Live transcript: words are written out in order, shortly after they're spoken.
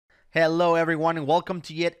Hello, everyone, and welcome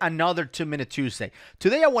to yet another 2-Minute Tuesday.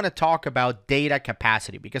 Today, I want to talk about data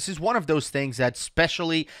capacity because it's one of those things that,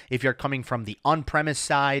 especially if you're coming from the on-premise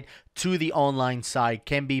side to the online side,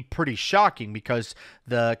 can be pretty shocking because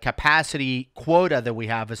the capacity quota that we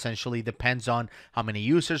have essentially depends on how many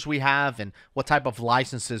users we have and what type of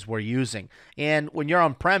licenses we're using. And when you're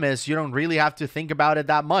on-premise, you don't really have to think about it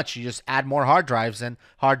that much. You just add more hard drives, and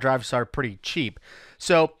hard drives are pretty cheap.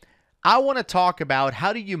 So I want to talk about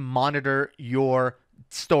how do you monitor your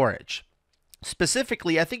storage.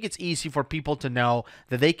 Specifically, I think it's easy for people to know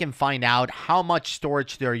that they can find out how much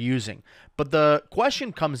storage they're using. But the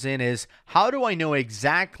question comes in is, how do I know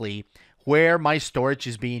exactly where my storage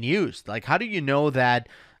is being used? Like, how do you know that,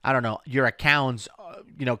 I don't know, your accounts,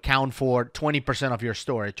 count for 20% of your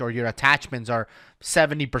storage, or your attachments are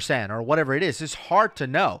 70%, or whatever it is? It's hard to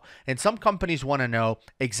know. And some companies want to know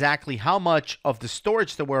exactly how much of the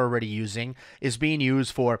storage that we're already using is being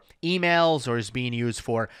used for emails, or is being used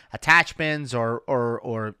for attachments,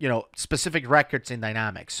 or specific records in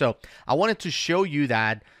Dynamics. So I wanted to show you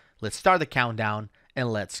that. Let's start the countdown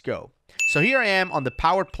and let's go. So here I am on the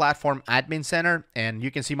Power Platform Admin Center, and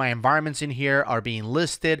you can see my environments in here are being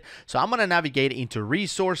listed. So I'm going to navigate into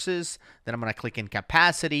Resources, then I'm going to click in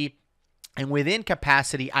Capacity. And within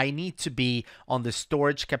Capacity, I need to be on the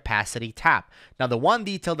Storage Capacity tab. Now, the one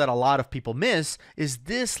detail that a lot of people miss is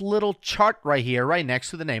this little chart right here, right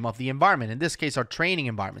next to the name of the environment. In this case, our training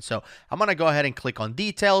environment. So I'm going to go ahead and click on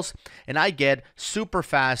Details, and I get super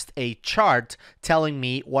fast a chart telling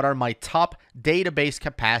me what are my top database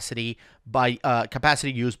capacity by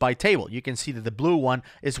capacity used by table. You can see that the blue one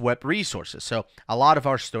is web resources. So a lot of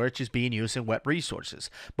our storage is being used in web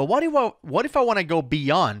resources. But what if I want to go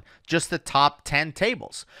beyond just the top 10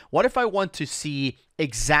 tables? What if I want to see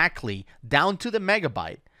exactly down to the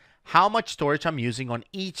megabyte how much storage I'm using on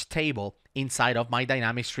each table inside of my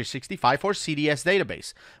Dynamics 365 or CDS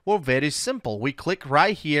database? Well, very simple. We click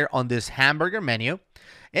right here on this hamburger menu,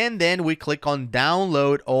 and then we click on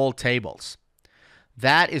Download All Tables.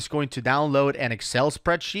 That is going to download an Excel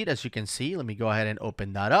spreadsheet, as you can see. Let me go ahead and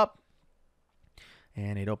open that up.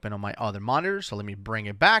 And it opened on my other monitor, so let me bring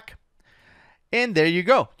it back. And there you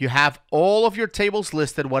go. You have all of your tables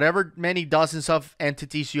listed, whatever many dozens of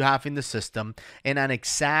entities you have in the system, and an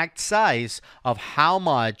exact size of how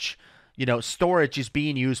much storage is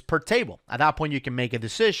being used per table. At that point, you can make a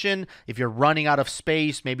decision. If you're running out of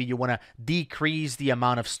space, maybe you want to decrease the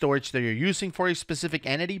amount of storage that you're using for a specific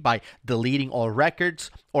entity by deleting all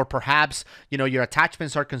records, or perhaps, your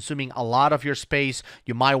attachments are consuming a lot of your space.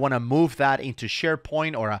 You might want to move that into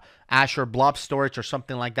SharePoint or a Azure Blob Storage or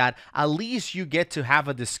something like that. At least you get to have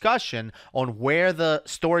a discussion on where the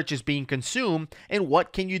storage is being consumed and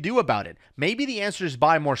what can you do about it. Maybe the answer is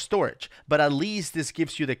buy more storage, but at least this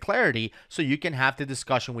gives you the clarity so you can have the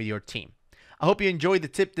discussion with your team. I hope you enjoyed the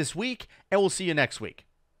tip this week, and we'll see you next week.